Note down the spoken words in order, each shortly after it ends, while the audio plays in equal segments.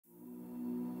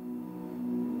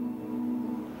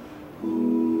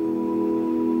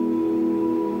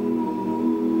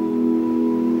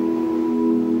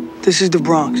This is the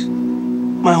Bronx,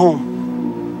 my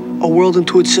home, a world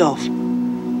unto itself.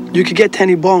 You could get to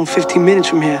any bar in 15 minutes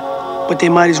from here, but they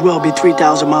might as well be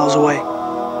 3,000 miles away.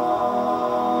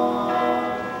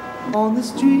 On the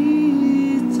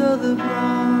streets of the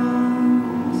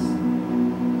Bronx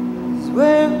is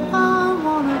where I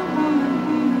wanna be.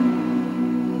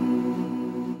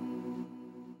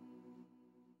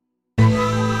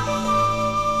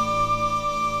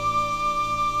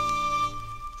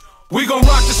 We gon'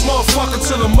 rock this motherfucker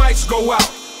till the mics go out.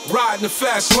 Ride in the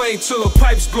fast lane till the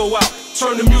pipes blow out.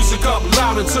 Turn the music up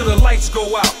loud until the lights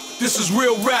go out. This is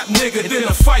real rap, nigga, then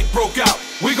a fight broke out.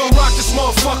 We gon' rock this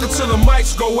motherfucker till the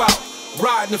mics go out.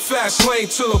 Ride in the fast lane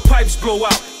till the pipes blow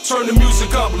out. Turn the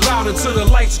music up loud until the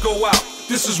lights go out.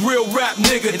 This is real rap,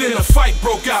 nigga, then a fight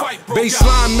broke out.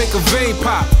 Baseline make a vein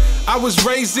pop. I was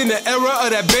raised in the era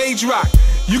of that beige rock.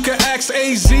 You can ask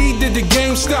AZ, did the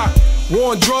game stop?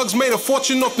 War on drugs, made a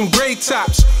fortune off them gray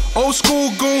tops. Old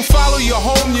school goon, follow you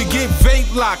home, you get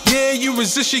vape locked. Yeah, you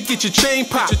resist, you get your chain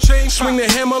popped. Swing the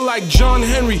hammer like John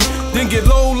Henry, then get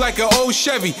low like an old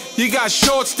Chevy. You got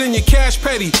shorts, then you cash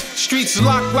petty. Streets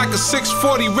locked like a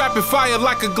 640, rapid fire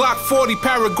like a Glock 40.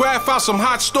 Paragraph out some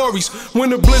hot stories. When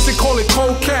the blizzard, call it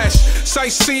cold cash.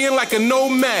 Sightseeing like a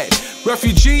nomad.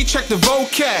 Refugee, check the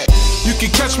vocab. You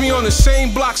can catch me on the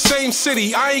same block, same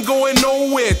city. I ain't going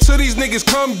nowhere till these niggas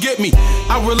come get me.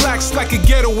 I relax like a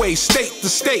getaway, state to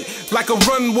state, like a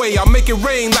runway. I make it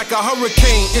rain like a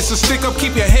hurricane. It's a stick up,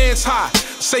 keep your hands high.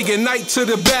 Say goodnight to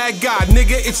the bad guy,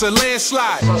 nigga, it's a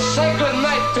landslide. So say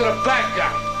goodnight to the bad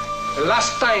guy. The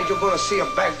last time you're gonna see a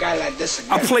bad guy like this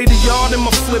again. I play the yard in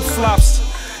my flip-flops.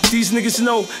 These niggas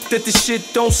know that this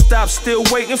shit don't stop. Still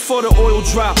waiting for the oil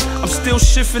drop. I'm still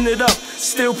shifting it up.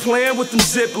 Still playing with them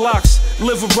zip-locks.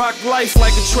 Live a rock life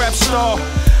like a trap star.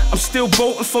 I'm still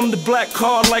boating from the black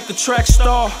car like a track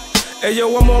star. Hey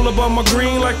yo, I'm all about my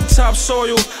green like the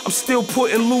topsoil. I'm still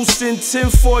putting loose in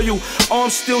tinfoil.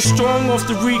 Arms still strong off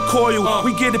the recoil.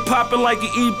 We get it popping like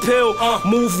an E-pill.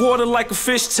 Move water like a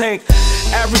fish tank.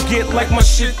 Arrogant like my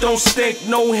shit don't stink.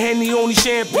 No Henny, only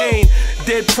champagne.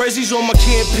 Dead prezzies on my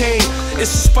campaign.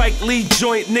 It's a Spike Lee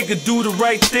joint, nigga, do the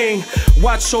right thing.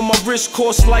 Watch on my wrist,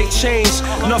 course light change.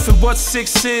 Nothing but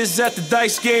sixes at the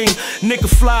dice game. Nigga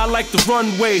fly like the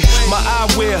runway. My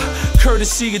eyewear,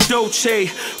 courtesy of Dolce.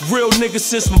 Real nigga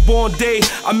since my born day.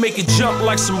 I make it jump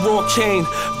like some raw cane.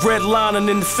 Red lining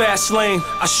in the fast lane.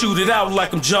 I shoot it out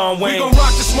like I'm John Wayne. We gon'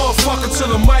 rock this motherfucker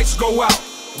till the mics go out.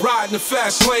 Ride in the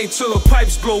fast lane till the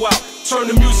pipes blow out. Turn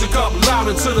the music up loud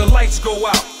until the lights go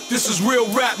out. This is real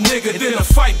rap, nigga, then a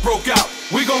fight broke out.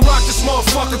 We gon' rock this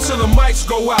motherfucker till the mics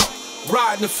go out.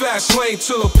 Ride in the fast lane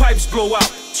till the pipes blow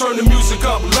out. Turn the music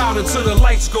up loud until the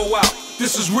lights go out.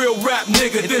 This is real rap,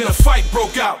 nigga, then a fight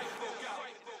broke out.